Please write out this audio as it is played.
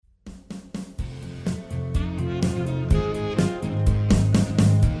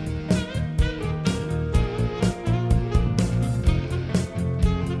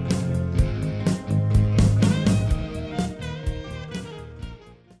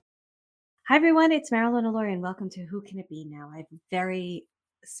Hi, everyone. It's Marilyn Allure, and welcome to Who Can It Be Now? I have a very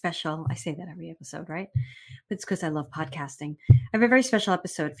special, I say that every episode, right? But it's because I love podcasting. I have a very special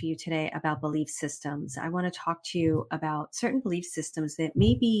episode for you today about belief systems. I want to talk to you about certain belief systems that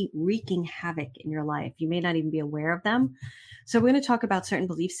may be wreaking havoc in your life. You may not even be aware of them. So we're going to talk about certain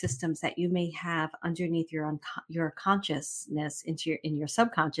belief systems that you may have underneath your consciousness in your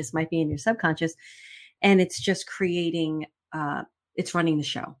subconscious, might be in your subconscious, and it's just creating it's running the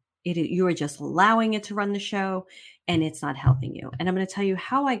show. You are just allowing it to run the show, and it's not helping you. And I'm going to tell you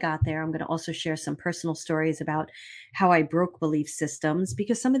how I got there. I'm going to also share some personal stories about how I broke belief systems,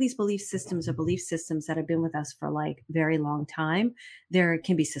 because some of these belief systems are belief systems that have been with us for like very long time. There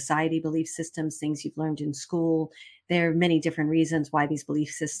can be society belief systems, things you've learned in school. There are many different reasons why these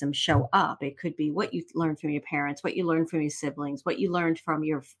belief systems show up. It could be what you learned from your parents, what you learned from your siblings, what you learned from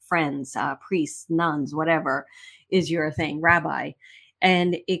your friends, priests, nuns, whatever is your thing, rabbi.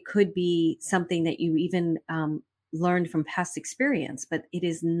 And it could be something that you even learned from past experience, but it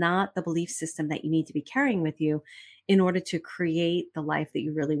is not the belief system that you need to be carrying with you in order to create the life that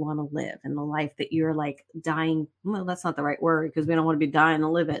you really want to live, and the life that you're like dying. Well, that's not the right word, because we don't want to be dying to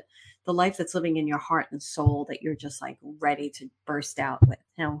live it. The life that's living in your heart and soul that you're just like ready to burst out with.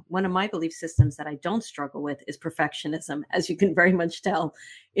 Now, one of my belief systems that I don't struggle with is perfectionism, as you can very much tell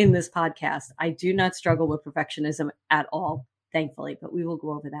in this podcast. I do not struggle with perfectionism at all, thankfully, but we will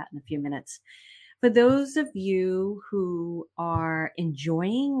go over that in a few minutes. For those of you who are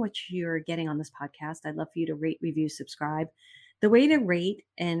enjoying what you're getting on this podcast, I'd love for you to rate, review, subscribe. The way to rate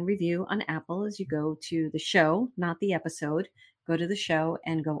and review on Apple is you go to the show, not the episode. Go to the show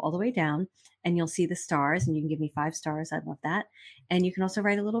and go all the way down, and you'll see the stars, and you can give me 5 stars. I'd love that. And you can also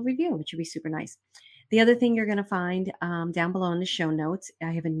write a little review, which would be super nice. The other thing you're going to find down below in the show notes,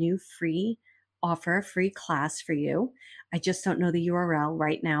 I have a new free offer, free class for you. I just don't know the URL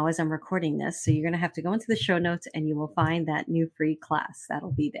right now as I'm recording this. So you're going to have to go into the show notes and you will find that new free class.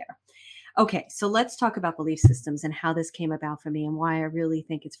 That'll be there. Okay, so let's talk about belief systems and how this came about for me, and why I really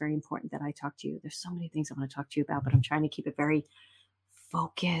think it's very important that I talk to you. There's so many things I want to talk to you about, but I'm trying to keep it very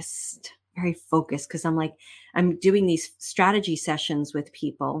focused, because I'm doing these strategy sessions with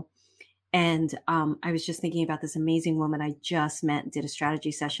people. And I was just thinking about this amazing woman I just met and did a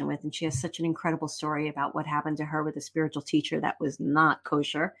strategy session with. And she has such an incredible story about what happened to her with a spiritual teacher that was not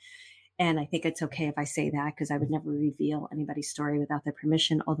kosher. And I think it's okay if I say that, because I would never reveal anybody's story without their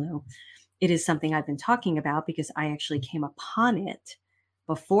permission, although it is something I've been talking about because I actually came upon it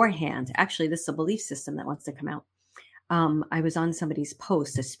beforehand. Actually, this is a belief system that wants to come out. I was on somebody's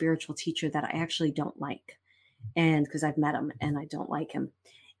post, a spiritual teacher that I actually don't like. And because I've met him and I don't like him.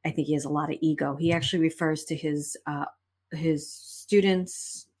 I think he has a lot of ego. He actually refers to his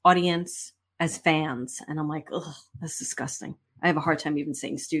students, audience, as fans. And I'm like, ugh, that's disgusting. I have a hard time even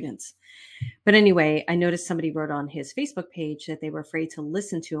saying students. But anyway, I noticed somebody wrote on his Facebook page that they were afraid to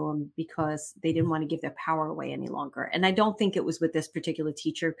listen to him because they didn't want to give their power away any longer. And I don't think it was with this particular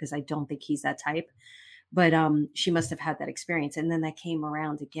teacher, because I don't think he's that type. But she must have had that experience. And then that came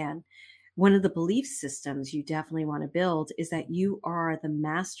around again. One of the belief systems you definitely want to build is that you are the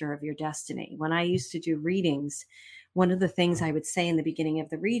master of your destiny. When I used to do readings, one of the things I would say in the beginning of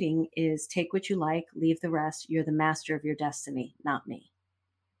the reading is take what you like, leave the rest. You're the master of your destiny, not me.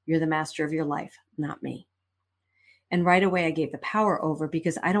 You're the master of your life, not me. And right away, I gave the power over,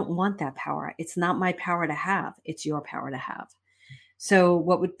 because I don't want that power. It's not my power to have. It's your power to have. So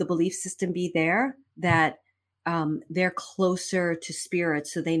what would the belief system be there? That they're closer to spirit,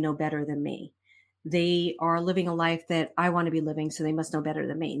 so they know better than me. They are living a life that I want to be living, so they must know better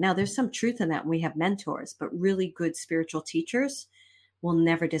than me. Now, there's some truth in that. We have mentors, but really good spiritual teachers will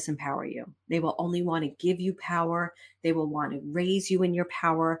never disempower you. They will only want to give you power. They will want to raise you in your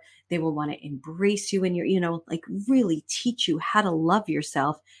power. They will want to embrace you in your, like really teach you how to love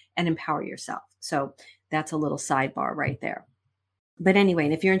yourself and empower yourself. So that's a little sidebar right there. But anyway,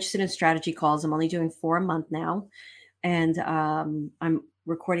 and if you're interested in strategy calls, I'm only doing 4 a month now. And I'm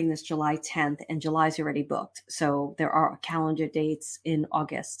recording this July 10th, and July's already booked. So there are calendar dates in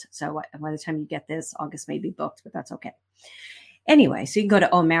August. So by the time you get this, August may be booked, but that's okay. Anyway, so you can go to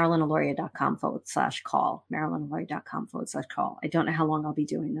marilynaloria.com/call, marilynaloria.com/call. I don't know how long I'll be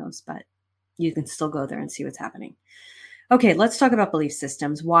doing those, but you can still go there and see what's happening. Okay, let's talk about belief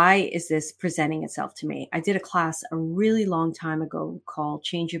systems. Why is this presenting itself to me? I did a class a really long time ago called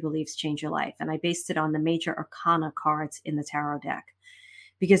Change Your Beliefs, Change Your Life. And I based it on the major arcana cards in the tarot deck,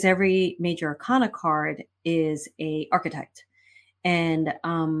 because every major arcana card is a archetype. And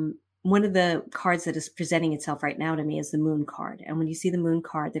one of the cards that is presenting itself right now to me is the moon card. And when you see the moon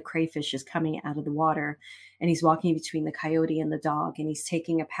card, the crayfish is coming out of the water, and he's walking between the coyote and the dog, and he's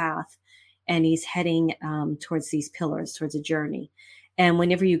taking a path. and he's heading towards these pillars, towards a journey. And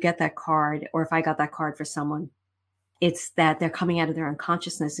whenever you get that card, or if I got that card for someone, it's that they're coming out of their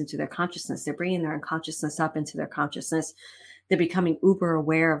unconsciousness into their consciousness. They're bringing their unconsciousness up into their consciousness. They're becoming uber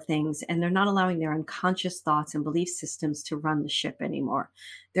aware of things, and they're not allowing their unconscious thoughts and belief systems to run the ship anymore.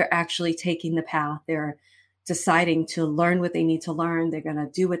 They're actually taking the path. They're deciding to learn what they need to learn. They're going to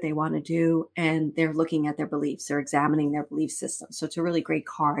do what they want to do, and they're looking at their beliefs. They're examining their belief system. So it's a really great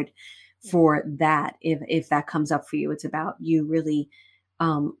card for that. If that comes up for you, it's about you really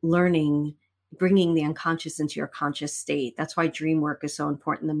learning, bringing the unconscious into your conscious state. That's why dream work is so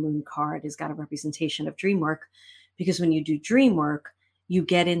important. The moon card has got a representation of dream work, because when you do dream work, you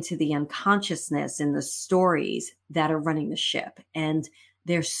get into the unconsciousness and the stories that are running the ship. And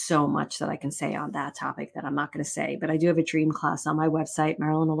there's so much that I can say on that topic that I'm not going to say, but I do have a dream class on my website,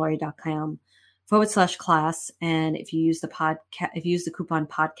 MarilynAlori.com/class. And if you use the coupon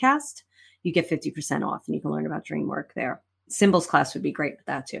podcast, you get 50% off, and you can learn about dream work there. Symbols class would be great with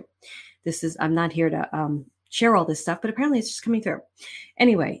that too. I'm not here to share all this stuff, but apparently it's just coming through.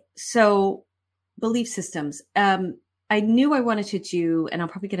 Anyway, so belief systems. I knew I wanted to do, and I'm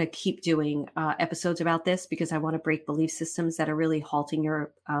probably going to keep doing episodes about this, because I want to break belief systems that are really halting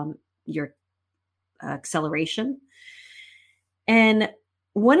your acceleration. And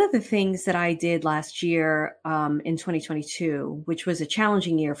one of the things that I did last year in 2022, which was a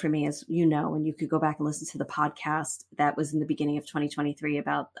challenging year for me, as you know, and you could go back and listen to the podcast that was in the beginning of 2023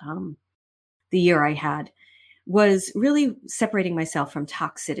 about the year I had, was really separating myself from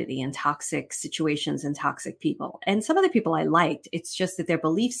toxicity and toxic situations and toxic people. And some of the people I liked, it's just that their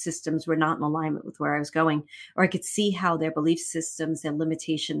belief systems were not in alignment with where I was going, or I could see how their belief systems, their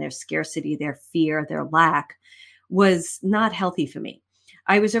limitation, their scarcity, their fear, their lack was not healthy for me.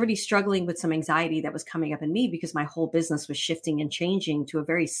 I was already struggling with some anxiety that was coming up in me, because my whole business was shifting and changing to a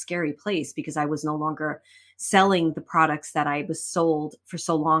very scary place, because I was no longer selling the products that I was sold for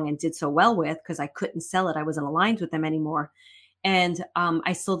so long and did so well with, because I couldn't sell it. I wasn't aligned with them anymore. And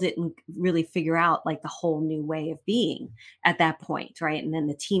I still didn't really figure out like the whole new way of being at that point, right? And then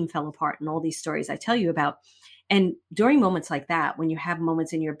the team fell apart and all these stories I tell you about. And during moments like that, when you have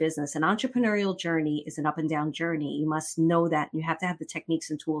moments in your business, an entrepreneurial journey is an up and down journey. You must know that. You have to have the techniques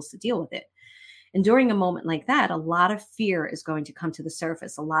and tools to deal with it. And during a moment like that, a lot of fear is going to come to the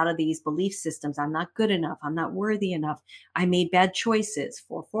surface. A lot of these belief systems, I'm not good enough. I'm not worthy enough. I made bad choices.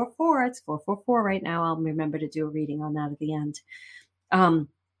 444, it's 444 right now. I'll remember to do a reading on that at the end. And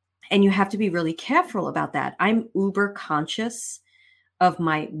you have to be really careful about that. I'm uber conscious of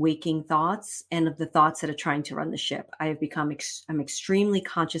my waking thoughts and of the thoughts that are trying to run the ship. I have become, I'm extremely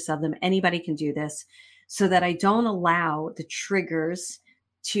conscious of them. Anybody can do this, so that I don't allow the triggers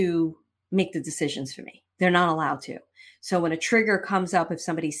to make the decisions for me. They're not allowed to. So when a trigger comes up, if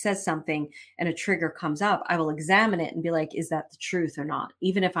somebody says something and a trigger comes up, I will examine it and be like, is that the truth or not?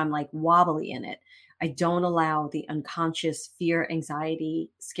 Even if I'm like wobbly in it, I don't allow the unconscious fear, anxiety,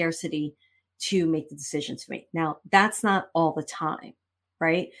 scarcity to make the decisions for me. Now, that's not all the time,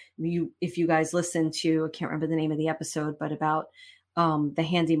 right? If you guys listen to, I can't remember the name of the episode, but about the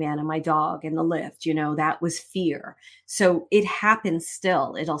handyman and my dog and the lift, that was fear. So it happens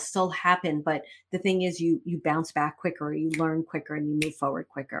still. It'll still happen. But the thing is, you bounce back quicker, you learn quicker, and you move forward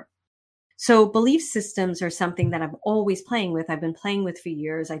quicker. So belief systems are something that I'm always playing with. I've been playing with for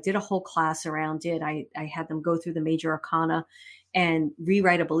years. I did a whole class around it. I had them go through the major arcana and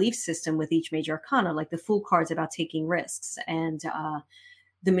rewrite a belief system with each major arcana, like the Fool card's about taking risks. And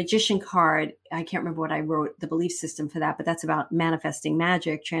the Magician card, I can't remember what I wrote, the belief system for that, but that's about manifesting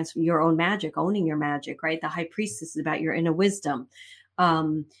magic, transfer your own magic, owning your magic, right? The High Priestess is about your inner wisdom.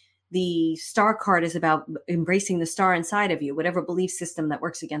 The Star card is about embracing the star inside of you, whatever belief system that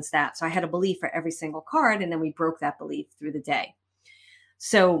works against that. So I had a belief for every single card, and then we broke that belief through the day.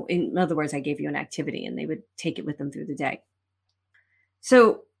 So in other words, I gave you an activity and they would take it with them through the day.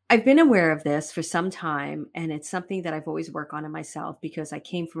 So I've been aware of this for some time, and it's something that I've always worked on in myself, because I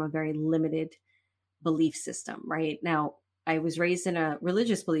came from a very limited belief system, right? Now, I was raised in a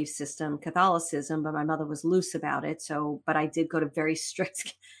religious belief system, Catholicism, but my mother was loose about it. But I did go to very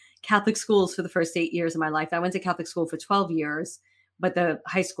strict Catholic schools for the first 8 years of my life. I went to Catholic school for 12 years, but the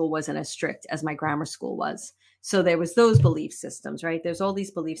high school wasn't as strict as my grammar school was. So there was those belief systems, right? There's all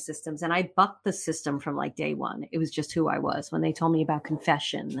these belief systems. And I bucked the system from like day one. It was just who I was. When they told me about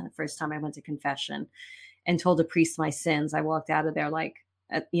confession, the first time I went to confession and told a priest my sins, I walked out of there like,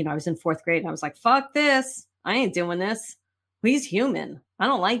 I was in fourth grade and I was like, fuck this. I ain't doing this. He's human. I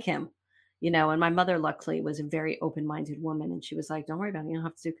don't like him. And my mother luckily was a very open-minded woman. And she was like, don't worry about it. You don't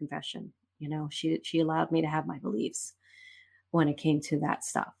have to do confession. She allowed me to have my beliefs when it came to that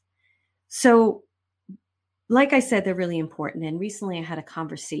stuff. So, like I said, they're really important. And recently I had a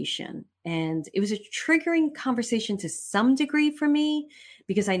conversation, and it was a triggering conversation to some degree for me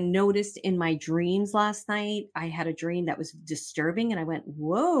because I noticed in my dreams last night, I had a dream that was disturbing. And I went,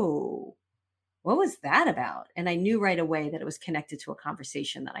 whoa, what was that about? And I knew right away that it was connected to a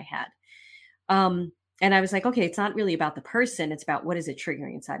conversation that I had. Um, and I was like, okay, it's not really about the person, it's about what is it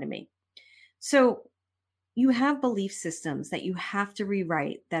triggering inside of me. So, you have belief systems that you have to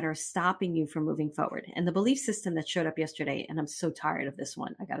rewrite that are stopping you from moving forward. And the belief system that showed up yesterday, and I'm so tired of this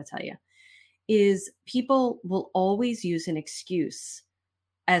one, I got to tell you, is people will always use an excuse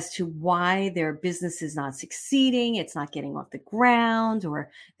as to why their business is not succeeding, it's not getting off the ground,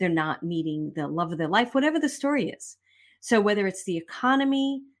 or they're not meeting the love of their life, whatever the story is. So, whether it's the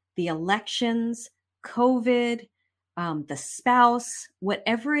economy, the elections, COVID, the spouse,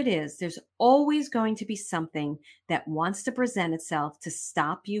 whatever it is, there's always going to be something that wants to present itself to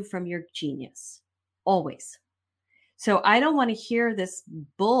stop you from your genius. Always. So, I don't want to hear this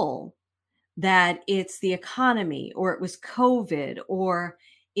bull that it's the economy or it was COVID or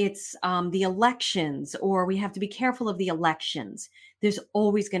it's the elections or we have to be careful of the elections. There's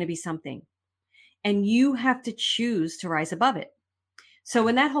always going to be something. And you have to choose to rise above it. So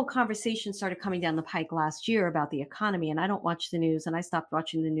when that whole conversation started coming down the pike last year about the economy, and I don't watch the news, and I stopped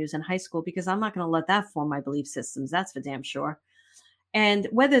watching the news in high school because I'm not going to let that form my belief systems. That's for damn sure. And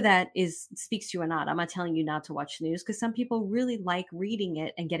whether that is speaks to you or not, I'm not telling you not to watch the news because some people really like reading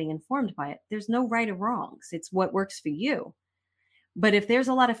it and getting informed by it. There's no right or wrongs. It's what works for you. But if there's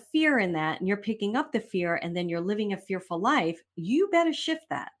a lot of fear in that and you're picking up the fear and then you're living a fearful life, you better shift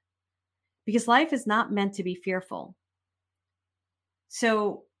that because life is not meant to be fearful.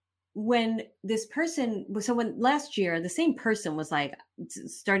 So when last year, the same person was like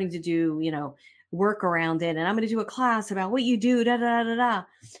starting to do, work around it. And I'm going to do a class about what you do, da, da, da, da.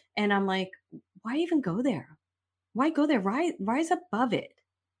 And I'm like, why even go there? Why go there? Rise above it.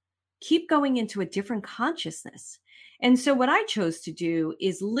 Keep going into a different consciousness. And so what I chose to do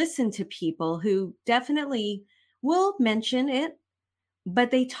is listen to people who definitely will mention it,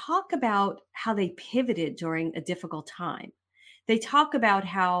 but they talk about how they pivoted during a difficult time. They talk about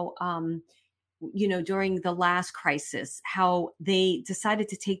how, during the last crisis, how they decided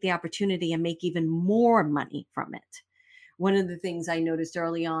to take the opportunity and make even more money from it. One of the things I noticed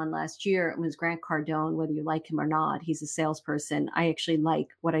early on last year was Grant Cardone, whether you like him or not, he's a salesperson. I actually like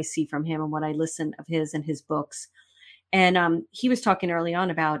what I see from him and what I listen of his and his books. And he was talking early on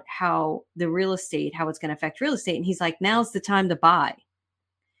about how the real estate, how it's going to affect real estate. And he's like, now's the time to buy.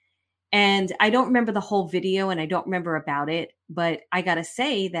 And I don't remember the whole video and I don't remember about it, but I got to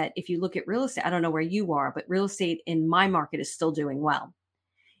say that if you look at real estate, I don't know where you are, but real estate in my market is still doing well.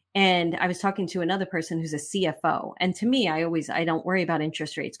 And I was talking to another person who's a CFO. And to me, I don't worry about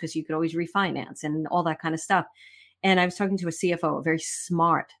interest rates because you could always refinance and all that kind of stuff. And I was talking to a CFO, a very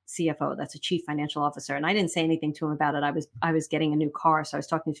smart CFO, that's a chief financial officer. And I didn't say anything to him about it. I was getting a new car. So I was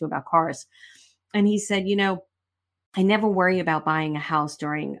talking to him about cars. And he said, I never worry about buying a house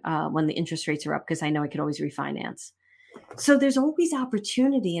during when the interest rates are up because I know I could always refinance. So there's always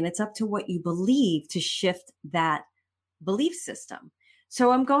opportunity, and it's up to what you believe to shift that belief system.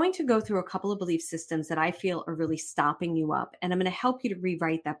 So I'm going to go through a couple of belief systems that I feel are really stopping you up, and I'm going to help you to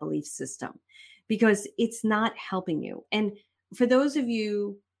rewrite that belief system because it's not helping you. And for those of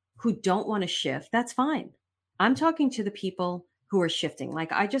you who don't want to shift, that's fine. I'm talking to the people who are shifting.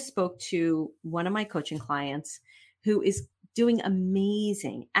 Like I just spoke to one of my coaching clients who is doing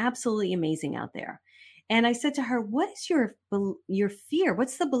amazing, absolutely amazing out there. And I said to her, what is your fear?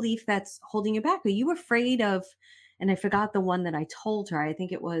 What's the belief that's holding you back? Are you afraid of, and I forgot the one that I told her. I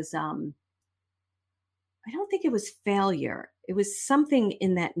think it was, I don't think it was failure. It was something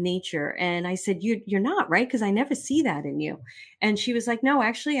in that nature. And I said, you're not, right? Because I never see that in you. And she was like, no,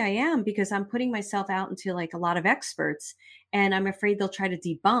 actually I am, because I'm putting myself out into like a lot of experts and I'm afraid they'll try to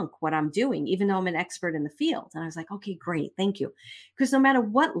debunk what I'm doing, even though I'm an expert in the field. And I was like, okay, great. Thank you. Because no matter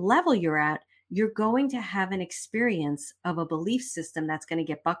what level you're at, you're going to have an experience of a belief system that's going to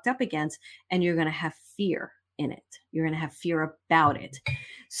get bucked up against, and you're going to have fear in it. You're going to have fear about it.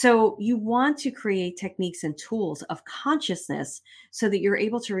 So you want to create techniques and tools of consciousness so that you're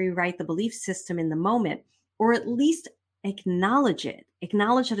able to rewrite the belief system in the moment, or at least acknowledge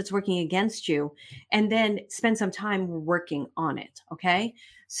that it's working against you, and then spend some time working on it. Okay.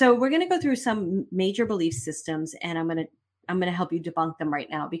 So we're going to go through some major belief systems, and I'm going to help you debunk them right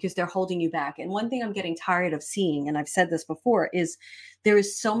now because they're holding you back. And one thing I'm getting tired of seeing, and I've said this before, is there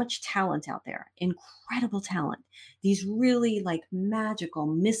is so much talent out there, incredible talent. These really like magical,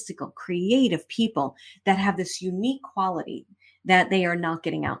 mystical, creative people that have this unique quality. that they are not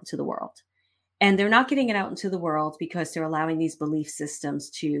getting out into the world. And they're not getting it out into the world because they're allowing these belief systems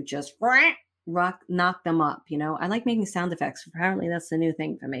to just knock them up. I like making sound effects. Apparently that's the new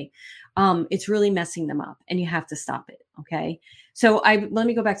thing for me. It's really messing them up, and you have to stop it. Okay. So let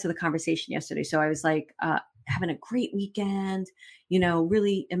me go back to the conversation yesterday. So I was like, having a great weekend,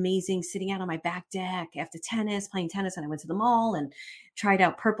 really amazing, sitting out on my back deck after playing tennis. And I went to the mall and tried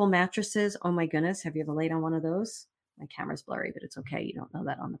out Purple mattresses. Oh my goodness. Have you ever laid on one of those? My camera's blurry, but it's okay. You don't know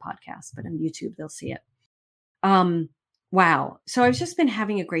that on the podcast, but on YouTube, they'll see it. Wow. So I've just been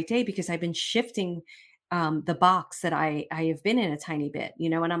having a great day because I've been shifting the box that I have been in a tiny bit,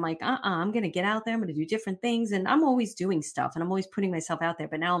 and I'm like, I'm going to get out there. I'm going to do different things. And I'm always doing stuff and I'm always putting myself out there,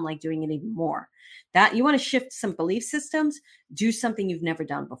 but now I'm like doing it even more. That you want to shift some belief systems, do something you've never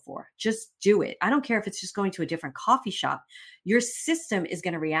done before. Just do it. I don't care if it's just going to a different coffee shop. Your system is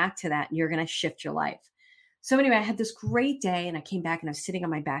going to react to that and you're going to shift your life. So anyway, I had this great day and I came back and I was sitting on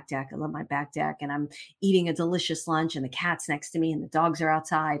my back deck. I love my back deck, and I'm eating a delicious lunch and the cat's next to me and the dogs are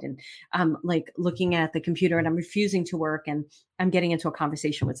outside, and I'm like looking at the computer and I'm refusing to work, and I'm getting into a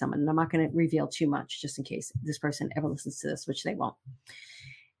conversation with someone, and I'm not going to reveal too much just in case this person ever listens to this, which they won't.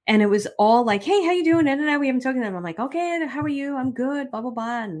 And it was all like, hey, how you doing? And we haven't talked to them. I'm like, okay, how are you? I'm good, blah, blah,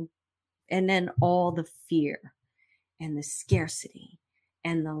 blah. And then all the fear and the scarcity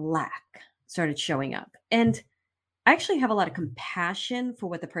and the lack started showing up. And I actually have a lot of compassion for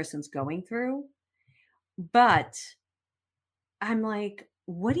what the person's going through, but I'm like,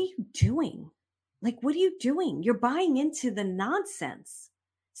 what are you doing? Like, what are you doing? You're buying into the nonsense.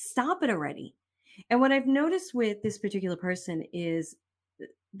 Stop it already. And what I've noticed with this particular person is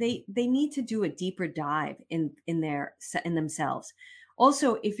they need to do a deeper dive in themselves.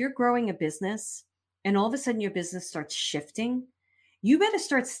 Also, if you're growing a business and all of a sudden your business starts shifting, you better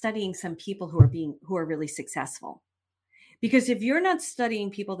start studying some people who are really successful. Because if you're not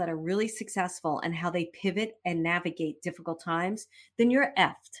studying people that are really successful and how they pivot and navigate difficult times, then you're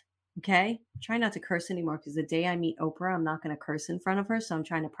effed. Okay. Try not to curse anymore, because the day I meet Oprah, I'm not going to curse in front of her. So I'm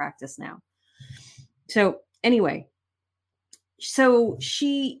trying to practice now. So anyway, so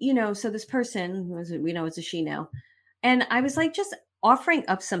she, so this person, we know it's a she now. And I was like, just offering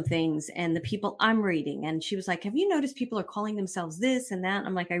up some things and the people I'm reading. And she was like, have you noticed people are calling themselves this and that?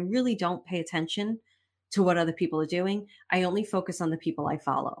 I'm like, I really don't pay attention to what other people are doing. I only focus on the people I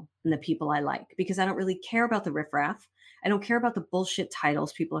follow and the people I like, because I don't really care about the riffraff. I don't care about the bullshit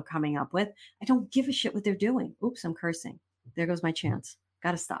titles people are coming up with. I don't give a shit what they're doing. Oops, I'm cursing. There goes my chance.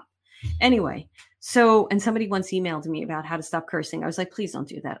 Got to stop. Anyway, and somebody once emailed me about how to stop cursing. I was like, please don't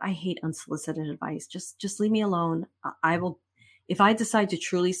do that. I hate unsolicited advice. Just leave me alone. I will, if I decide to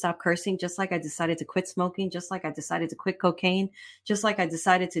truly stop cursing, just like I decided to quit smoking, just like I decided to quit cocaine, just like I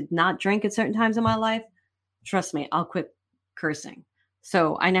decided to not drink at certain times in my life, trust me, I'll quit cursing.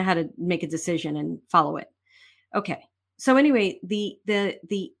 So I know how to make a decision and follow it. Okay. So anyway, the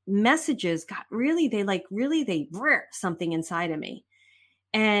messages got really, they something inside of me.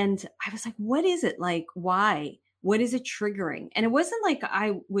 And I was like, what is it? Like, why? What is it triggering? And it wasn't like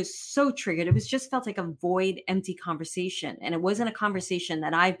I was so triggered. It was just felt like a void, empty conversation. And it wasn't a conversation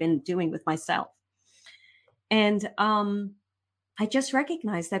that I've been doing with myself. And I just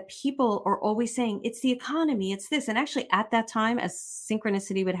recognized that people are always saying, it's the economy, it's this. And actually at that time, as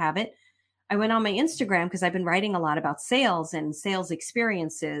synchronicity would have it, I went on my Instagram because I've been writing a lot about sales and sales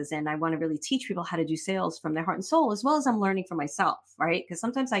experiences. And I want to really teach people how to do sales from their heart and soul, as well as I'm learning for myself, right? Because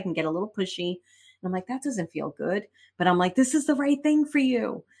sometimes I can get a little pushy and I'm like, that doesn't feel good. But I'm like, this is the right thing for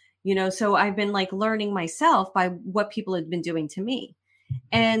you. So I've been like learning myself by what people have been doing to me.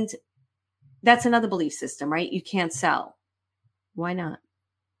 And that's another belief system, right? You can't sell. Why not?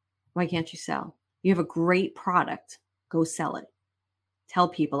 Why can't you sell? You have a great product. Go sell it. Tell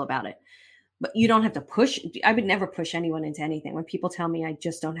people about it. But you don't have to push. I would never push anyone into anything. When people tell me I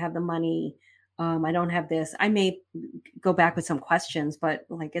just don't have the money, I don't have this, I may go back with some questions, but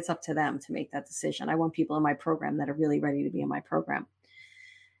like it's up to them to make that decision. I want people in my program that are really ready to be in my program.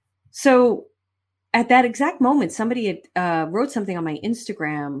 So at that exact moment, somebody had wrote something on my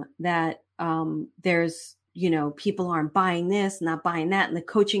Instagram that there's, people aren't buying this, not buying that in the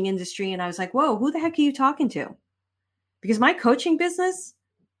coaching industry. And I was like, whoa, who the heck are you talking to? Because my coaching business,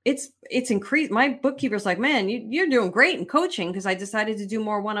 it's increased. My bookkeeper's like, man, you're doing great in coaching, because I decided to do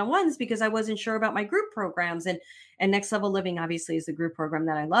more one-on-ones because I wasn't sure about my group programs, and Next Level Living obviously is the group program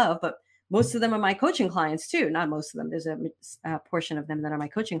that I love, but most of them are my coaching clients too. Not most of them. There's a portion of them that are my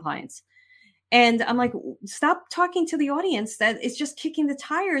coaching clients. And I'm like, stop talking to the audience that is just kicking the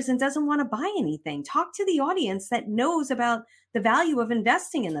tires and doesn't want to buy anything. Talk to the audience that knows about the value of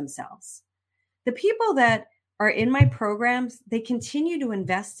investing in themselves. The people that are in my programs, they continue to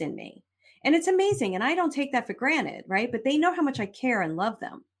invest in me. And it's amazing. And I don't take that for granted, right? But they know how much I care and love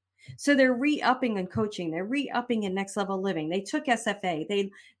them. So they're re-upping in coaching. They're re-upping in Next Level Living. They took SFA.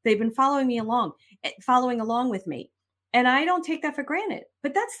 They've been following along with me. And I don't take that for granted.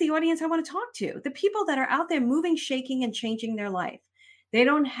 But that's the audience I want to talk to. The people that are out there moving, shaking, and changing their life. They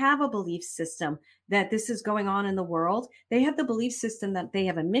don't have a belief system that this is going on in the world. They have the belief system that they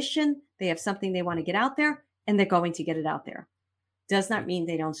have a mission, they have something they want to get out there, and they're going to get it out there. Does not mean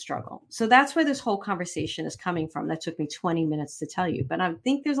they don't struggle. So that's where this whole conversation is coming from. That took me 20 minutes to tell you, but I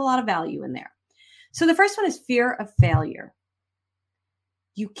think there's a lot of value in there. So the first one is fear of failure.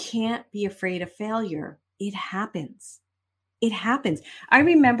 You can't be afraid of failure. It happens. It happens. I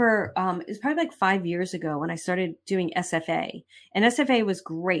remember it was probably like 5 years ago when I started doing SFA, and SFA was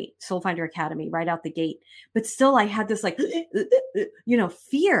great, Soul Finder Academy, right out the gate. But still, I had this like,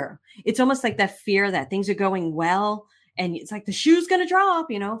 fear. It's almost like that fear that things are going well, and it's like the shoe's going to drop.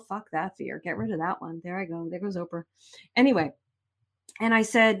 Fuck that fear. Get rid of that one. There I go. There goes Oprah. Anyway, and I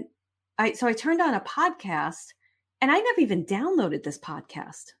said, so I turned on a podcast, and I never even downloaded this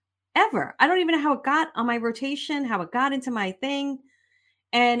podcast. Ever. I don't even know how it got on my rotation, how it got into my thing.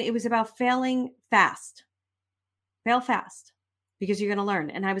 And it was about failing fast. Fail fast because you're going to learn.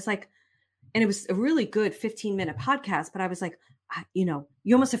 And I was like, and it was a really good 15-minute podcast, but I was like, you're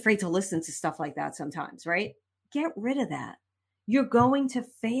almost afraid to listen to stuff like that sometimes, right? Get rid of that. You're going to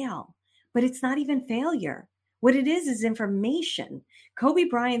fail, but it's not even failure. What it is information. Kobe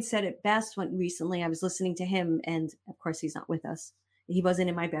Bryant said it best when recently I was listening to him, and of course he's not with us. He wasn't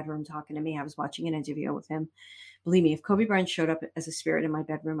in my bedroom talking to me. I was watching an interview with him. Believe me, if Kobe Bryant showed up as a spirit in my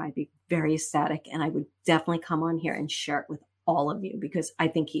bedroom, I'd be very ecstatic. And I would definitely come on here and share it with all of you because I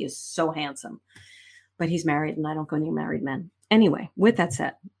think he is so handsome. But he's married and I don't go near married men. Anyway, with that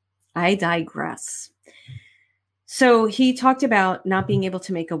said, I digress. So he talked about not being able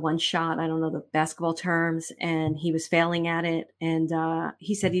to make a one shot. I don't know the basketball terms, and he was failing at it. And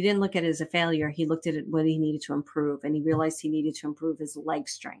he said he didn't look at it as a failure. He looked at it what he needed to improve, and he realized he needed to improve his leg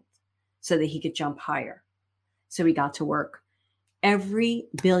strength so that he could jump higher. So he got to work. Every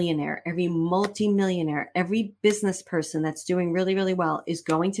billionaire, every multimillionaire, every business person that's doing really, really well is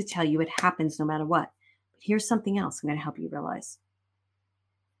going to tell you it happens no matter what. But here's something else I'm going to help you realize.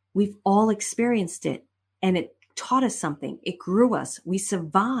 We've all experienced it, and it taught us something. It grew us. We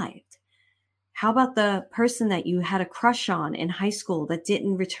survived. How about the person that you had a crush on in high school that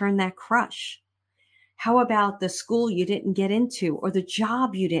didn't return that crush? How about the school you didn't get into or the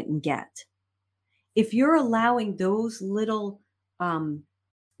job you didn't get? If you're allowing those little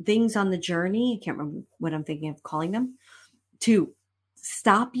things on the journey, I can't remember what I'm thinking of calling them, to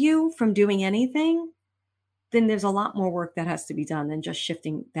stop you from doing anything, then there's a lot more work that has to be done than just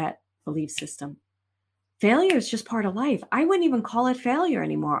shifting that belief system. Failure is just part of life. I wouldn't even call it failure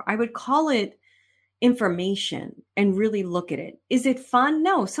anymore. I would call it information and really look at it. Is it fun?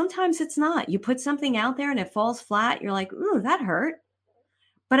 No, sometimes it's not. You put something out there and it falls flat. You're like, ooh, that hurt.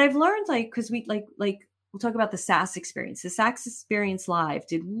 But I've learned because we we'll talk about the SAS experience. The SAS experience live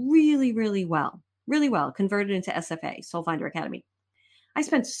did really, really well, converted into SFA, Soul Finder Academy. I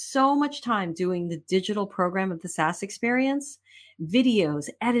spent so much time doing the digital program of the SAS experience, videos,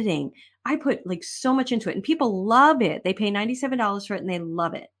 editing. I put so much into it and people love it. They pay $97 for it and they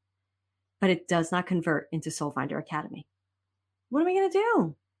love it, but it does not convert into Soul Finder Academy. What am I going to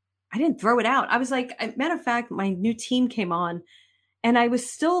do? I didn't throw it out. I was like, matter of fact, my new team came on and I was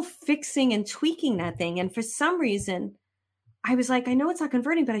still fixing and tweaking that thing. And for some reason, I was like, I know it's not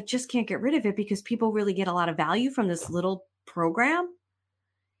converting, but I just can't get rid of it because people really get a lot of value from this little program.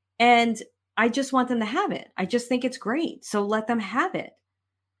 And I just want them to have it. I just think it's great. So let them have it.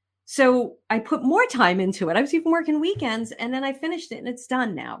 So I put more time into it. I was even working weekends and then I finished it and it's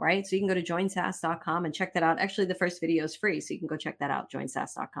done now, right? So you can go to joinsas.com and check that out. Actually, the first video is free. So you can go check that out,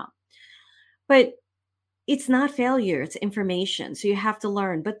 joinsas.com. But it's not failure. It's information. So you have to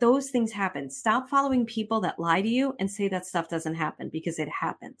learn. But those things happen. Stop following people that lie to you and say that stuff doesn't happen because it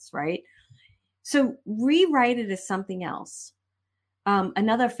happens, right? So rewrite it as something else.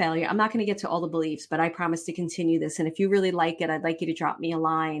 Another failure. I'm not going to get to all the beliefs, but I promise to continue this. And if you really like it, I'd like you to drop me a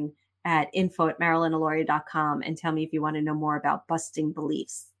line at info@marilynnaloria.com and tell me if you want to know more about busting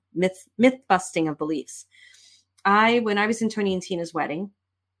beliefs, myth busting of beliefs. When I was in Tony and Tina's wedding,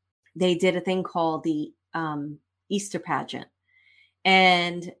 they did a thing called the Easter pageant,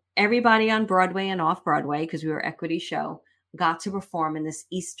 and everybody on Broadway and off Broadway, because we were equity show, got to perform in this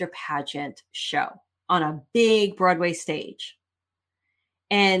Easter pageant show on a big Broadway stage.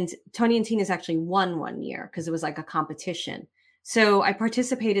 And Tony and Tina's actually won one year because it was like a competition. So I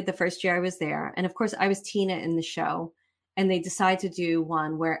participated the first year I was there. And of course, I was Tina in the show. And they decided to do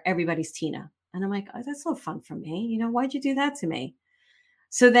one where everybody's Tina. And I'm like, oh, that's no fun for me. Why'd you do that to me?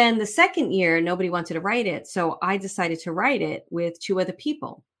 So then the second year, nobody wanted to write it. So I decided to write it with two other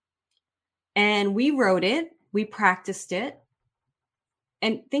people. And we wrote it, we practiced it.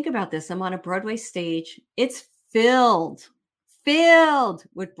 And think about this, I'm on a Broadway stage. It's filled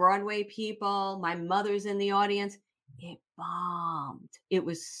with Broadway people. My mother's in the audience. It bombed. It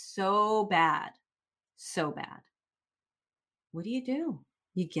was so bad. So bad. What do?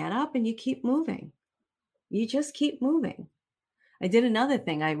 You get up and you keep moving. You just keep moving. I did another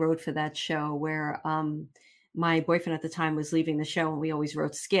thing I wrote for that show where my boyfriend at the time was leaving the show and we always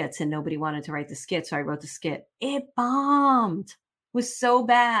wrote skits and nobody wanted to write the skit. So I wrote the skit. It bombed. It was so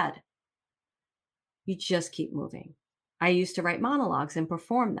bad. You just keep moving. I used to write monologues and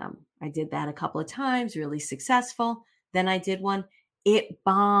perform them. I did that a couple of times, really successful. Then I did one. It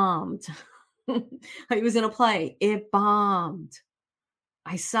bombed. I was in a play. It bombed.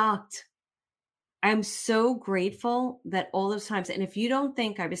 I sucked. I'm so grateful that all those times, and if you don't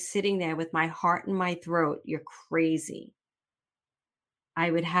think I was sitting there with my heart in my throat, you're crazy.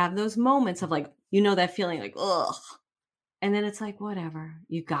 I would have those moments of like, that feeling like, ugh. And then it's like, whatever,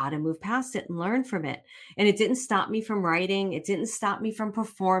 you got to move past it and learn from it. And it didn't stop me from writing. It didn't stop me from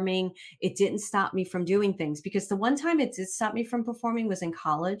performing. It didn't stop me from doing things, because the one time it did stop me from performing was in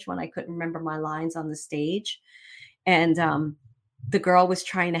college when I couldn't remember my lines on the stage. And the girl was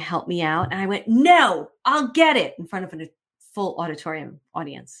trying to help me out. And I went, no, I'll get it, in front of a full auditorium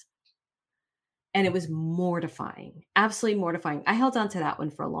audience. And it was mortifying, absolutely mortifying. I held on to that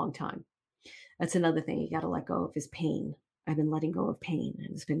one for a long time. That's another thing you got to let go of, is pain. I've been letting go of pain, and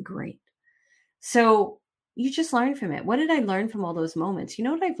it's been great. So you just learn from it. What did I learn from all those moments? You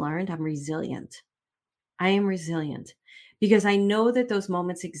know what I've learned? I'm resilient. I am resilient because I know that those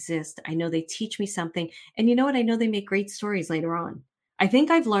moments exist. I know they teach me something. And you know what? I know they make great stories later on. I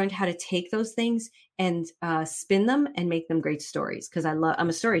think I've learned how to take those things and spin them and make them great stories, because I'm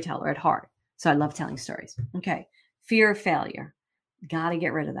a storyteller at heart. So I love telling stories. Okay. Fear of failure. Got to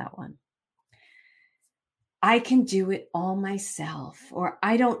get rid of that one. I can do it all myself, or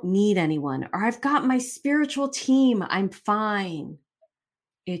I don't need anyone, or I've got my spiritual team. I'm fine.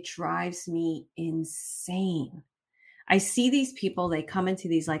 It drives me insane. I see these people, they come into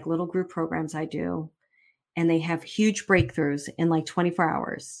these like little group programs I do, and they have huge breakthroughs in like 24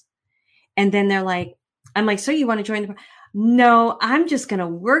 hours. And then they're like, I'm like, so you want to join the? No, I'm just going to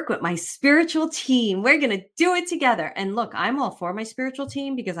work with my spiritual team. We're going to do it together. And look, I'm all for my spiritual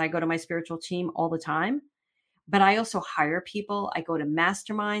team because I go to my spiritual team all the time. But I also hire people. I go to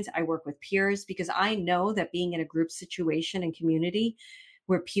masterminds. I work with peers, because I know that being in a group situation and community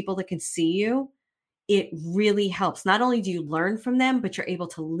where people that can see you, it really helps. Not only do you learn from them, but you're able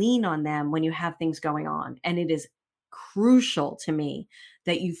to lean on them when you have things going on. And it is crucial to me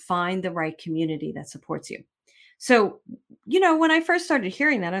that you find the right community that supports you. So, when I first started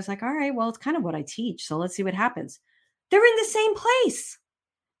hearing that, I was like, all right, well, it's kind of what I teach. So let's see what happens. They're in the same place.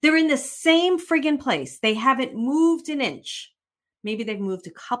 They're in the same friggin' place. They haven't moved an inch. Maybe they've moved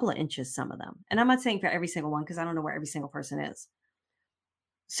a couple of inches, some of them. And I'm not saying for every single one, because I don't know where every single person is.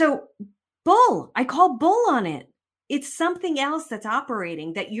 So bull, I call bull on it. It's something else that's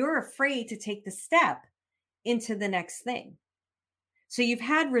operating that you're afraid to take the step into the next thing. So you've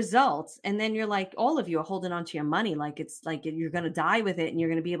had results, and then you're like, all of you are holding on to your money like it's like you're going to die with it and you're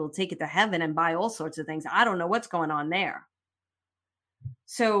going to be able to take it to heaven and buy all sorts of things. I don't know what's going on there.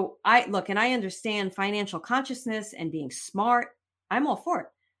 So I understand financial consciousness and being smart. I'm all for it.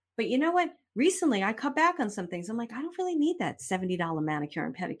 But you know what? Recently, I cut back on some things. I'm like, I don't really need that $70 manicure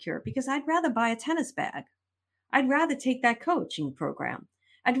and pedicure, because I'd rather buy a tennis bag. I'd rather take that coaching program.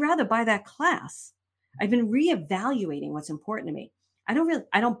 I'd rather buy that class. I've been reevaluating what's important to me. I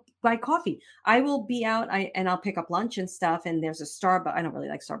don't buy coffee. I will be out and I'll pick up lunch and stuff. And there's a Starbucks. I don't really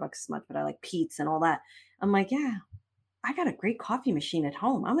like Starbucks as much, but I like Pete's and all that. I'm like, yeah, I got a great coffee machine at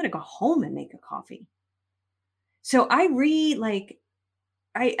home. I'm going to go home and make a coffee. So I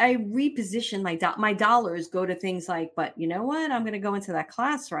reposition my dollars go to things like, but you know what? I'm going to go into that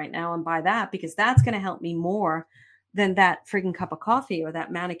class right now and buy that, because that's going to help me more than that friggin' cup of coffee or that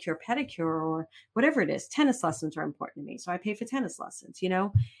manicure, pedicure, or whatever it is. Tennis lessons are important to me. So I pay for tennis lessons,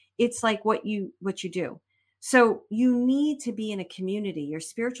 it's like what you do. So you need to be in a community. Your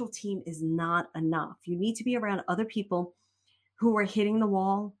spiritual team is not enough. You need to be around other people who are hitting the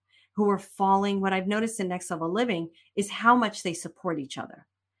wall, who are falling. What I've noticed in Next Level Living is how much they support each other.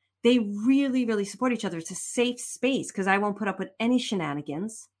 They really, really support each other. It's a safe space because I won't put up with any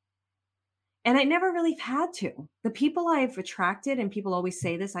shenanigans. And I never really had to. The people I've attracted, and people always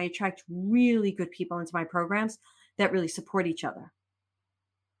say this, I attract really good people into my programs that really support each other.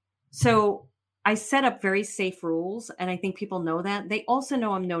 So I set up very safe rules, and I think people know that. They also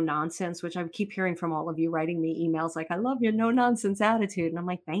know I'm no nonsense, which I keep hearing from all of you writing me emails like, I love your no nonsense attitude. And I'm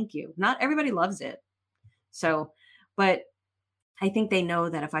like, thank you. Not everybody loves it. So, but I think they know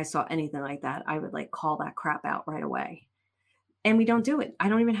that if I saw anything like that, I would like call that crap out right away. And we don't do it. I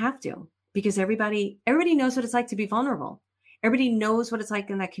don't even have to, because everybody knows what it's like to be vulnerable. Everybody knows what it's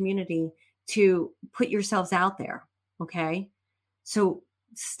like in that community to put yourselves out there. Okay. So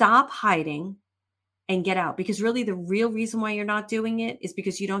stop hiding and get out, because really the real reason why you're not doing it is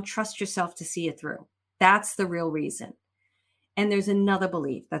because you don't trust yourself to see it through. That's the real reason. And there's another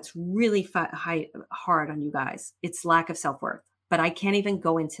belief that's really hard on you guys. It's lack of self-worth. But I can't even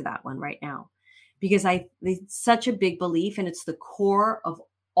go into that one right now, because it's such a big belief, and it's the core of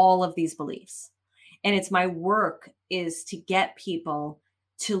all of these beliefs. And it's my work is to get people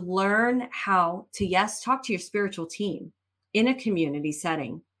to learn how to, yes, talk to your spiritual team in a community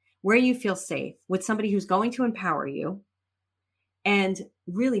setting where you feel safe with somebody who's going to empower you and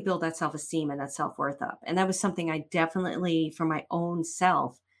really build that self-esteem and that self-worth up. And that was something I definitely, for my own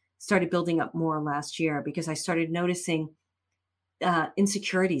self, started building up more last year, because I started noticing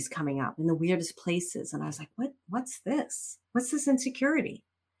insecurities coming up in the weirdest places. And I was like, what's this? What's this insecurity?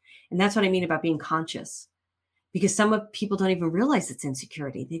 And that's what I mean about being conscious, because some of people don't even realize it's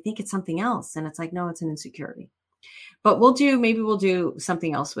insecurity. They think it's something else. And it's like, no, it's an insecurity. But maybe we'll do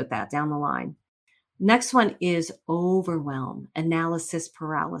something else with that down the line. Next one is overwhelm, analysis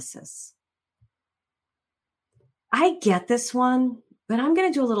paralysis. I get this one, but I'm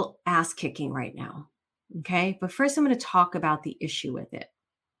going to do a little ass kicking right now. Okay. But first I'm going to talk about the issue with it.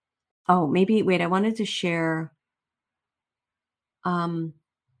 Oh, wait, I wanted to share about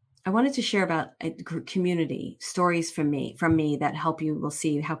a community stories from me that help you. We'll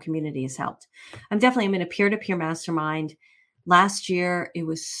see how community has helped. I'm in a peer-to-peer mastermind. Last year, it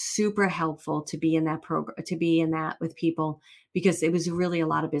was super helpful to be in that program, to be in that with people, because it was really a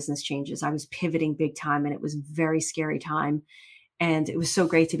lot of business changes. I was pivoting big time, and it was a very scary time. And it was so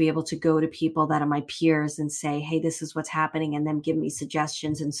great to be able to go to people that are my peers and say, hey, this is what's happening, and them give me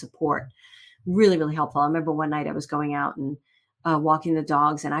suggestions and support. Really, really helpful. I remember one night I was going out and walking the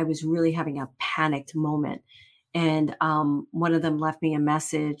dogs, and I was really having a panicked moment. And one of them left me a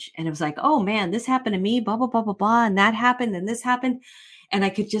message, and it was like, oh man, this happened to me, blah, blah, blah, blah, blah. And that happened, and this happened. And I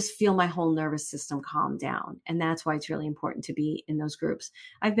could just feel my whole nervous system calm down. And that's why it's really important to be in those groups.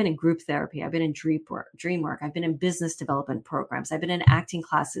 I've been in group therapy. I've been in dream work. I've been in business development programs. I've been in acting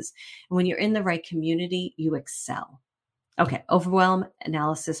classes. And when you're in the right community, you excel. Okay. Overwhelm,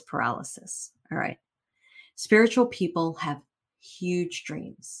 analysis, paralysis. All right. Spiritual people have huge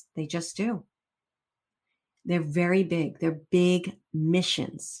dreams. They just do. They're very big. They're big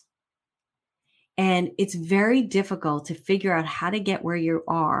missions. And it's very difficult to figure out how to get where you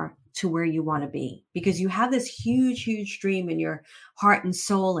are to where you want to be, because you have this huge, huge dream in your heart and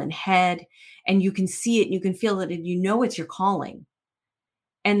soul and head, and you can see it and you can feel it, and you know it's your calling.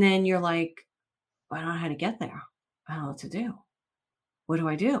 And then you're like, I don't know how to get there. I don't know what to do. What do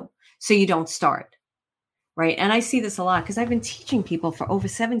I do? So you don't start, right? And I see this a lot because I've been teaching people for over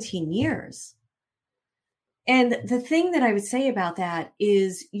 17 years. And the thing that I would say about that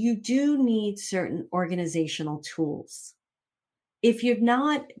is you do need certain organizational tools. If you're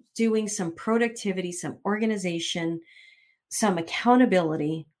not doing some productivity, some organization, some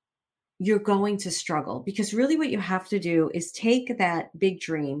accountability, you're going to struggle, because really what you have to do is take that big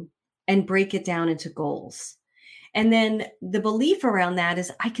dream and break it down into goals. And then the belief around that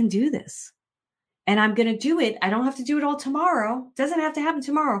is, I can do this. And I'm going to do it. I don't have to do it all tomorrow. It doesn't have to happen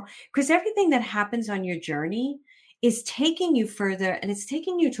tomorrow, because everything that happens on your journey is taking you further, and it's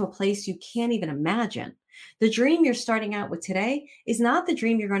taking you to a place you can't even imagine. The dream you're starting out with today is not the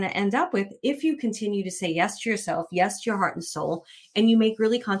dream you're going to end up with if you continue to say yes to yourself, yes to your heart and soul, and you make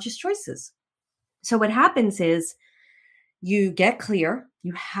really conscious choices. So what happens is you get clear.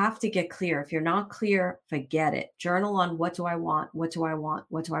 You have to get clear. If you're not clear, forget it. Journal on what do I want? What do I want?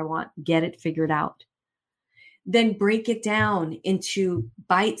 What do I want? Get it figured out. Then break it down into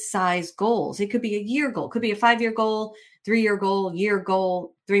bite-sized goals. It could be a year goal. It could be a 5-year goal, 3-year goal, year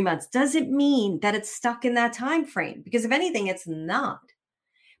goal, 3 months. Doesn't mean that it's stuck in that time frame, because if anything, it's not.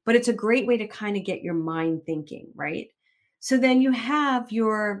 But it's a great way to kind of get your mind thinking, right? So then you have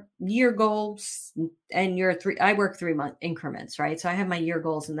your year goals and I work 3-month increments, right? So I have my year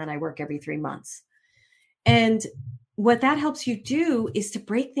goals, and then I work every 3 months. And what that helps you do is to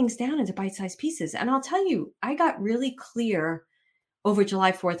break things down into bite-sized pieces. And I'll tell you, I got really clear over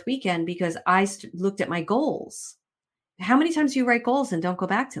July 4th weekend because I looked at my goals. How many times do you write goals and don't go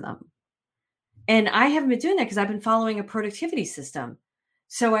back to them? And I haven't been doing that because I've been following a productivity system.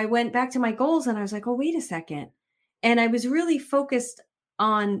 So I went back to my goals and I was like, oh, wait a second. And I was really focused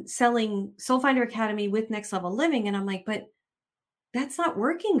on selling Soul Finder Academy with Next Level Living. And I'm like, but that's not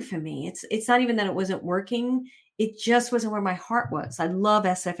working for me. It's not even that it wasn't working. It just wasn't where my heart was. I love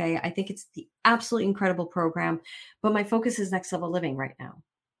SFA. I think it's the absolutely incredible program, but my focus is Next Level Living right now.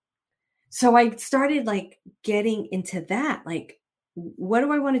 So I started like getting into that. Like, what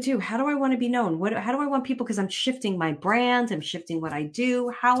do I want to do? How do I want to be known? How do I want people? Because I'm shifting my brand. I'm shifting what I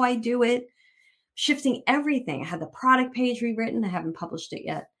do, how I do it, shifting everything. I had the product page rewritten. I haven't published it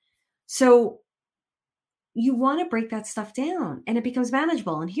yet. So you want to break that stuff down and it becomes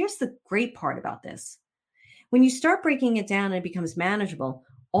manageable. And here's the great part about this. When you start breaking it down and it becomes manageable,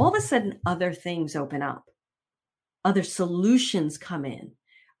 all of a sudden other things open up. Other solutions come in.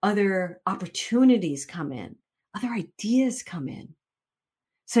 Other opportunities come in. Other ideas come in.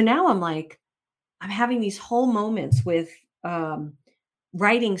 So now I'm having these whole moments with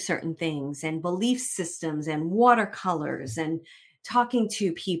writing certain things and belief systems and watercolors and talking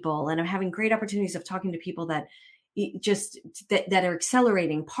to people. And I'm having great opportunities of talking to people that that are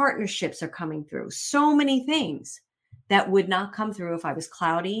accelerating. Partnerships are coming through. So many things that would not come through if I was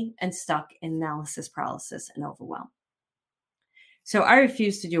cloudy and stuck in analysis paralysis and overwhelm. So I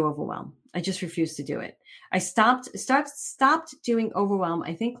refuse to do overwhelm. I just refuse to do it. I stopped doing overwhelm.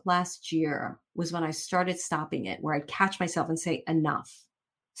 I think last year was when I started stopping it, where I'd catch myself and say, enough,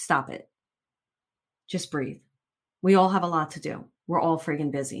 stop it. Just breathe. We all have a lot to do. We're all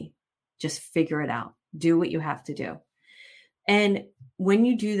friggin' busy. Just figure it out. Do what you have to do. And when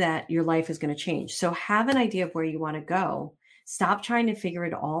you do that, your life is going to change. So have an idea of where you want to go. Stop trying to figure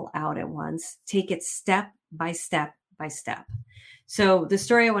it all out at once. Take it step by step by step. So the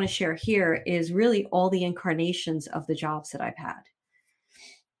story I want to share here is really all the incarnations of the jobs that I've had.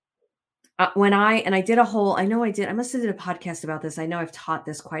 I must have did a podcast about this. I know I've taught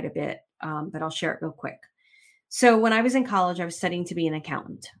this quite a bit, but I'll share it real quick. So when I was in college, I was studying to be an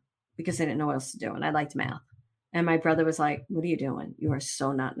accountant because I didn't know what else to do. And I liked math. And my brother was like, what are you doing? You are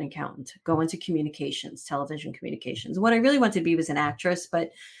so not an accountant. Go into communications, television communications. What I really wanted to be was an actress,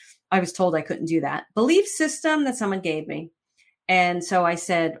 but I was told I couldn't do that. Belief system that someone gave me. And so I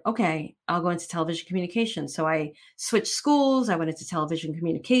said, okay, I'll go into television communication. So I switched schools. I went into television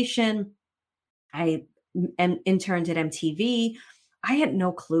communication. I interned at MTV. I had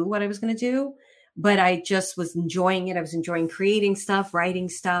no clue what I was going to do, but I just was enjoying it. I was enjoying creating stuff, writing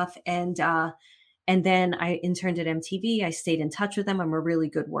stuff. And then I interned at MTV. I stayed in touch with them. I'm a really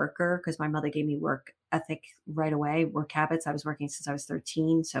good worker because my mother gave me work ethic right away, work habits. I was working since I was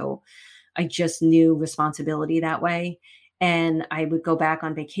 13. So I just knew responsibility that way. And I would go back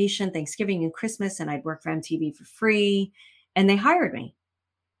on vacation, Thanksgiving and Christmas, and I'd work for MTV for free. And they hired me.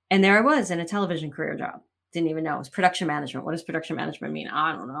 And there I was in a television career job. Didn't even know. It was production management. What does production management mean?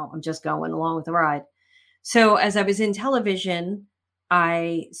 I don't know. I'm just going along with the ride. So as I was in television,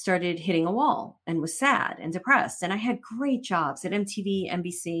 I started hitting a wall and was sad and depressed. And I had great jobs at MTV,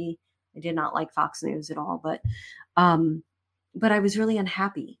 NBC. I did not like Fox News at all, but I was really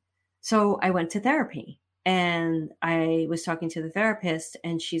unhappy. So I went to therapy. And I was talking to the therapist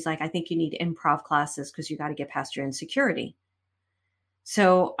and she's like, I think you need improv classes because you got to get past your insecurity.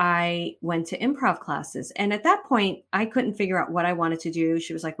 So I went to improv classes. And at that point, I couldn't figure out what I wanted to do.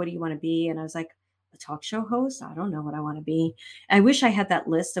 She was like, what do you want to be? And I was like, a talk show host? I don't know what I want to be. I wish I had that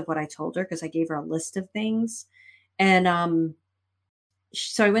list of what I told her because I gave her a list of things. And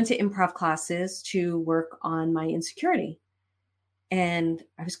so I went to improv classes to work on my insecurity. And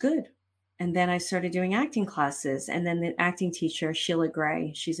I was good. And then I started doing acting classes. And then the acting teacher, Sheila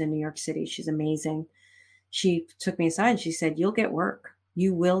Gray, she's in New York City. She's amazing. She took me aside and she said, you'll get work.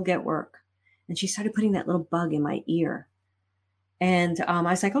 You will get work. And she started putting that little bug in my ear. And I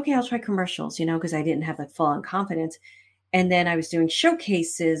was like, okay, I'll try commercials, because I didn't have that full on confidence. And then I was doing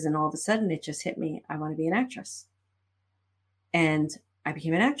showcases and all of a sudden it just hit me. I want to be an actress. And I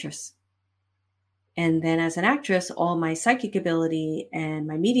became an actress. And then as an actress, all my psychic ability and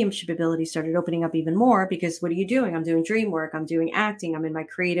my mediumship ability started opening up even more because what are you doing? I'm doing dream work. I'm doing acting. I'm in my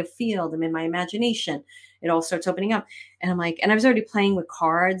creative field. I'm in my imagination. It all starts opening up. And I'm like, and I was already playing with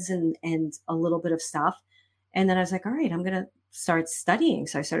cards and a little bit of stuff. And then I was like, all right, I'm going to start studying.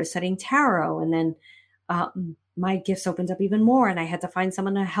 So I started studying tarot. And then my gifts opened up even more. And I had to find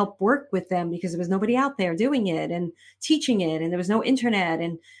someone to help work with them because there was nobody out there doing it and teaching it. And there was no internet.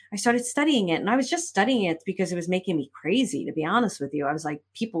 And I started studying it. And I was just studying it because it was making me crazy, to be honest with you. I was like,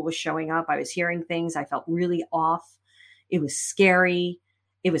 people were showing up. I was hearing things. I felt really off. It was scary.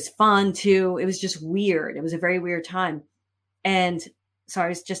 It was fun too. It was just weird. It was a very weird time. And so I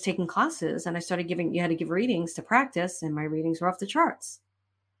was just taking classes and I started you had to give readings to practice, and my readings were off the charts.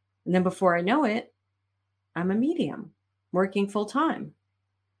 And then before I know it, I'm a medium working full time.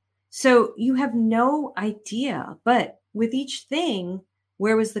 So you have no idea. But with each thing,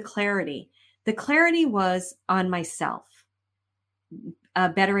 where was the clarity? The clarity was on myself,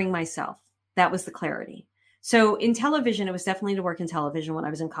 bettering myself. That was the clarity. So in television, it was definitely to work in television when I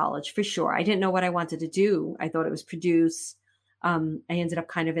was in college, for sure. I didn't know what I wanted to do. I thought it was produce. I ended up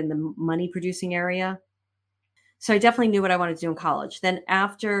kind of in the money producing area. So I definitely knew what I wanted to do in college. Then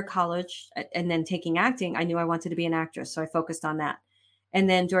after college and then taking acting, I knew I wanted to be an actress. So I focused on that. And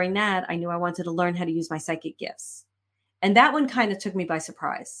then during that, I knew I wanted to learn how to use my psychic gifts. And that one kind of took me by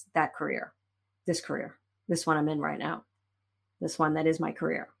surprise, that career, this one I'm in right now, this one that is my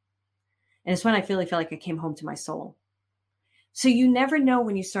career. And it's when I feel like I came home to my soul. So you never know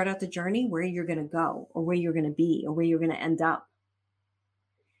when you start out the journey where you're going to go or where you're going to be or where you're going to end up.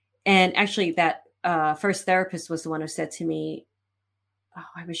 And actually that first therapist was the one who said to me, oh,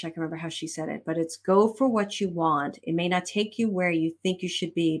 I wish I could remember how she said it, but it's go for what you want. It may not take you where you think you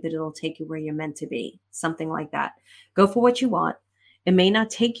should be, but it'll take you where you're meant to be. Something like that. Go for what you want. It may not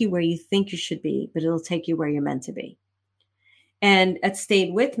take you where you think you should be, but it'll take you where you're meant to be. And it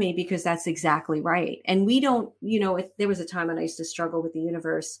stayed with me because that's exactly right. And we don't, there was a time when I used to struggle with the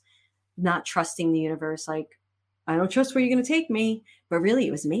universe, not trusting the universe. Like, I don't trust where you're going to take me, but really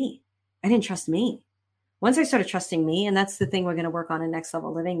it was me. I didn't trust me. Once I started trusting me, and that's the thing we're going to work on in Next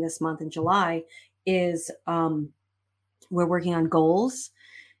Level Living this month in July, is we're working on goals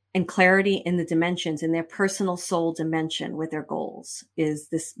and clarity in the dimensions, in their personal soul dimension with their goals is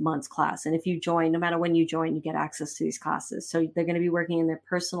this month's class. And if you join, no matter when you join, you get access to these classes. So they're going to be working in their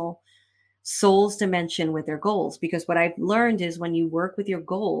personal soul's dimension with their goals. Because what I've learned is when you work with your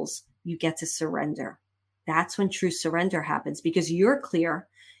goals, you get to surrender. That's when true surrender happens because you're clear.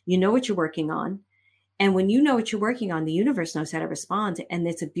 You know what you're working on. And when you know what you're working on, the universe knows how to respond. And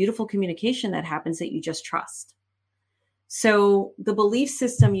it's a beautiful communication that happens that you just trust. So the belief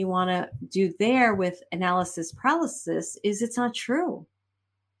system you want to do there with analysis paralysis is it's not true.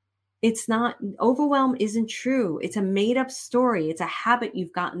 It's not, overwhelm isn't true. It's a made up story. It's a habit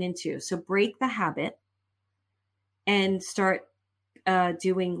you've gotten into. So break the habit and start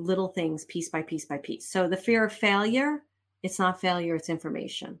doing little things piece by piece by piece. So the fear of failure, it's not failure, it's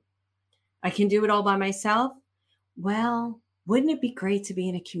information. I can do it all by myself. Well, wouldn't it be great to be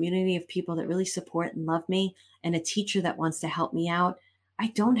in a community of people that really support and love me and a teacher that wants to help me out? I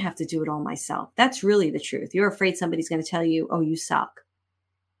don't have to do it all myself. That's really the truth. You're afraid somebody's going to tell you, oh, you suck.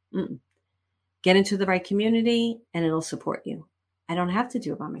 Get into the right community and it'll support you. I don't have to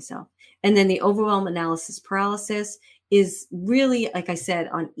do it by myself. And then the overwhelm analysis paralysis is really, like I said,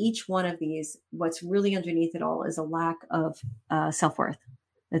 on each one of these, what's really underneath it all is a lack of self-worth.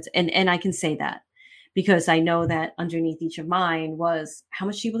 And I can say that because I know that underneath each of mine was, how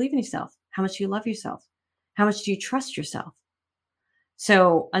much do you believe in yourself? How much do you love yourself? How much do you trust yourself?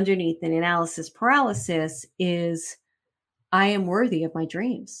 So underneath the analysis paralysis is, I am worthy of my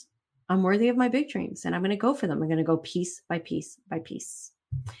dreams. I'm worthy of my big dreams and I'm going to go for them. I'm going to go piece by piece by piece.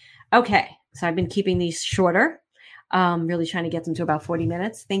 Okay. So I've been keeping these shorter. Really trying to get them to about 40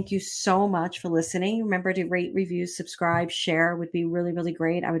 minutes. Thank you so much for listening. Remember to rate, review, subscribe, share would be really, really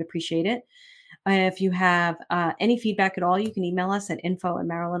great. I would appreciate it. If you have any feedback at all, you can email us at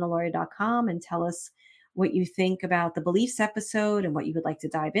info@marilynnalauria.com and tell us what you think about the beliefs episode and what you would like to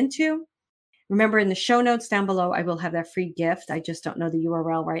dive into. Remember, in the show notes down below, I will have that free gift. I just don't know the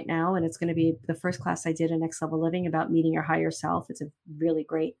URL right now. And it's going to be the first class I did in Next Level Living about meeting your higher self. It's a really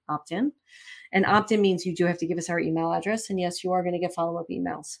great opt-in. And opt-in means you do have to give us our email address. And yes, you are going to get follow-up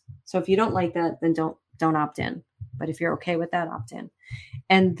emails. So if you don't like that, then don't opt in. But if you're okay with that, opt in.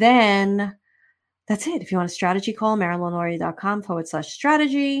 And then that's it. If you want a strategy call,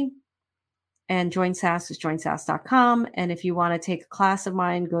 marilynnalauria.com/strategy. And join SAS is joinsas.com. And if you want to take a class of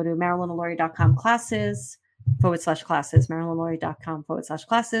mine, go to marilynnalauria.com /classes, marilynnalauria.com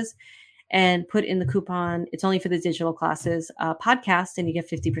 /classes, and put in the coupon. It's only for the digital classes, podcast, and you get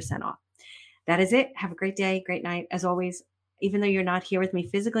 50% off. That is it. Have a great day, great night. As always, even though you're not here with me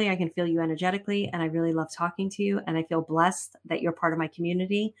physically, I can feel you energetically, and I really love talking to you, and I feel blessed that you're part of my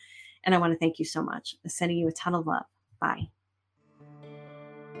community, and I want to thank you so much. I'm sending you a ton of love. Bye.